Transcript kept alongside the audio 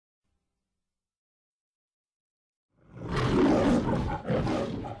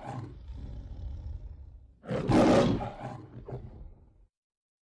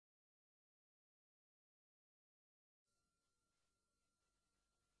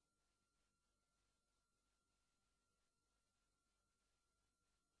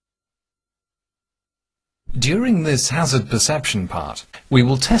During this hazard perception part, we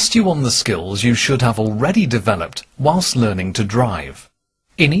will test you on the skills you should have already developed whilst learning to drive.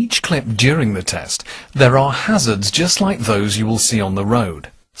 In each clip during the test, there are hazards just like those you will see on the road.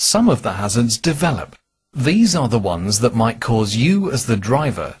 Some of the hazards develop. These are the ones that might cause you as the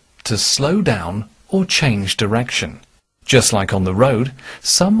driver to slow down or change direction. Just like on the road,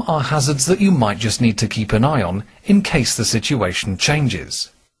 some are hazards that you might just need to keep an eye on in case the situation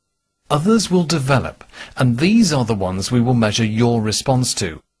changes. Others will develop, and these are the ones we will measure your response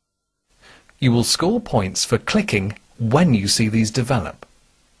to. You will score points for clicking when you see these develop.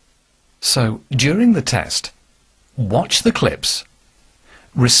 So, during the test, watch the clips,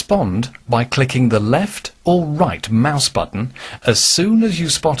 respond by clicking the left or right mouse button as soon as you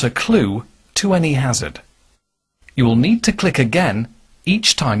spot a clue to any hazard. You will need to click again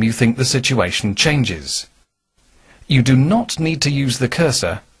each time you think the situation changes. You do not need to use the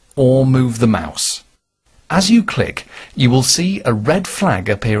cursor or move the mouse. As you click, you will see a red flag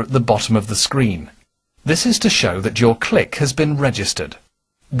appear at the bottom of the screen. This is to show that your click has been registered.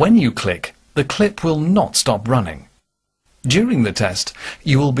 When you click, the clip will not stop running. During the test,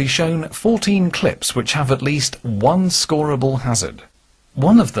 you will be shown 14 clips which have at least one scoreable hazard.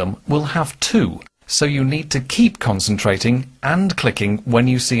 One of them will have two, so you need to keep concentrating and clicking when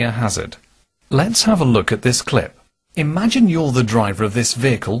you see a hazard. Let's have a look at this clip. Imagine you're the driver of this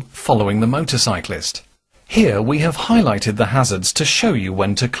vehicle following the motorcyclist. Here we have highlighted the hazards to show you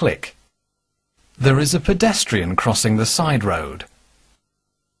when to click. There is a pedestrian crossing the side road.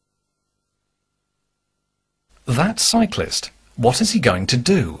 That cyclist, what is he going to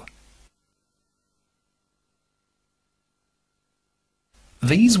do?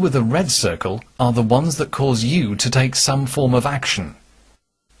 These with a red circle are the ones that cause you to take some form of action.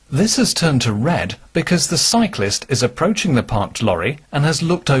 This has turned to red because the cyclist is approaching the parked lorry and has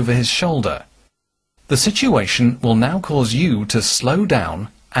looked over his shoulder. The situation will now cause you to slow down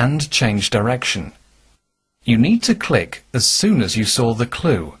and change direction. You need to click as soon as you saw the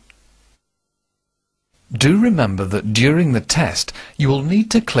clue. Do remember that during the test you will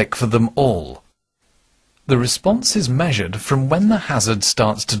need to click for them all. The response is measured from when the hazard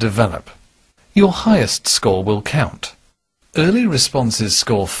starts to develop. Your highest score will count. Early responses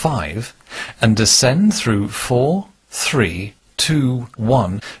score 5 and descend through 4, 3, 2,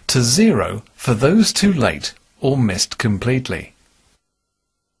 1 to 0 for those too late or missed completely.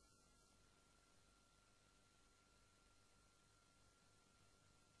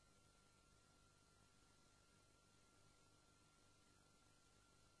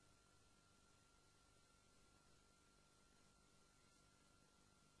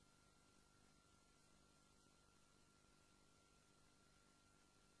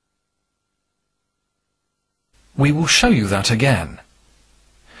 We will show you that again.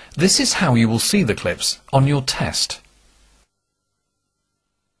 This is how you will see the clips on your test.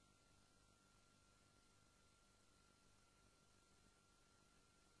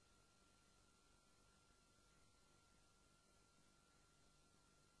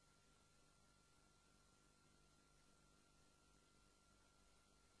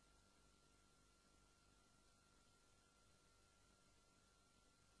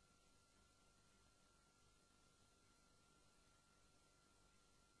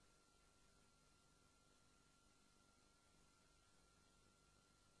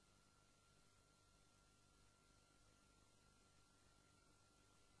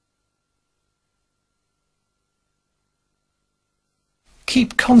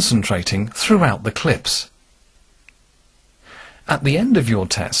 Keep concentrating throughout the clips. At the end of your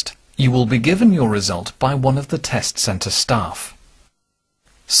test, you will be given your result by one of the test centre staff.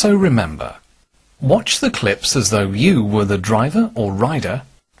 So remember, watch the clips as though you were the driver or rider,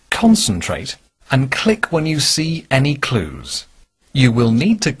 concentrate, and click when you see any clues. You will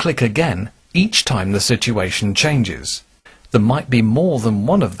need to click again each time the situation changes. There might be more than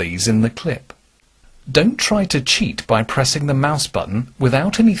one of these in the clip. Don't try to cheat by pressing the mouse button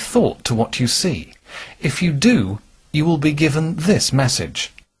without any thought to what you see. If you do, you will be given this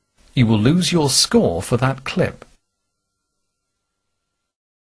message. You will lose your score for that clip.